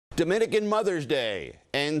Dominican Mother's Day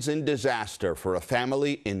ends in disaster for a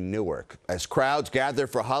family in Newark. As crowds gather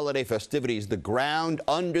for holiday festivities, the ground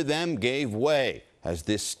under them gave way as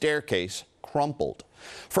this staircase crumpled.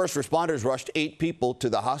 First responders rushed 8 people to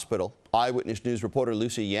the hospital. Eyewitness News reporter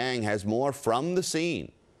Lucy Yang has more from the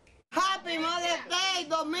scene. Happy Mother's Day,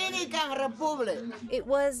 Dominican Republic. It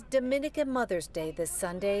was Dominican Mother's Day this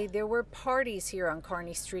Sunday. There were parties here on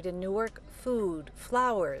Kearny Street in Newark, food,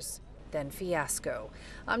 flowers, then fiasco.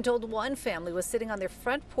 I'm told one family was sitting on their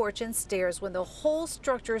front porch and stairs when the whole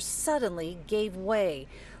structure suddenly gave way.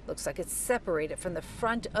 Looks like it's separated from the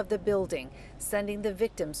front of the building, sending the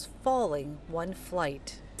victims falling one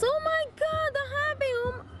flight. Oh my God, the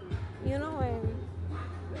happy you know,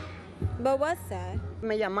 but what's that?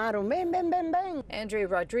 Me llamaron, ven, ven, ven, ven. Andrea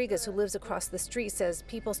Rodriguez, who lives across the street, says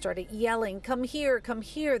people started yelling, come here,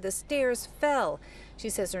 the stairs fell. She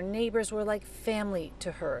says her neighbors were like family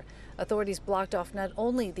to her. Authorities blocked off not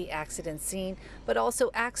only the accident scene, but also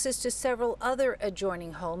access to several other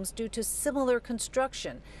adjoining homes due to similar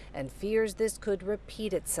construction, and fears this could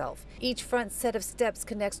repeat itself. Each front set of steps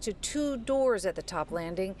connects to 2 doors at the top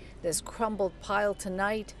landing. This crumbled pile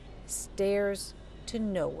tonight, stairs to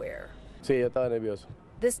nowhere. Sí, yo estaba nervioso.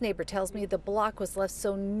 This neighbor tells me the block was left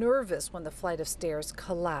so nervous when the flight of stairs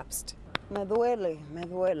collapsed. Me duele, me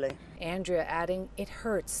duele. Andrea adding, it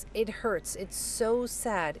hurts, it's so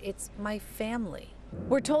sad, it's my family.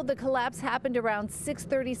 We're told the collapse happened around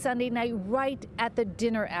 6:30 Sunday night, right at the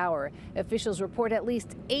dinner hour. Officials report at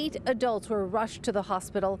least 8 adults were rushed to the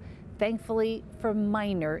hospital, thankfully for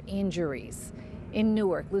minor injuries. In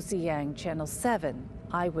Newark, Lucy Yang, Channel 7,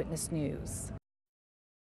 Eyewitness News.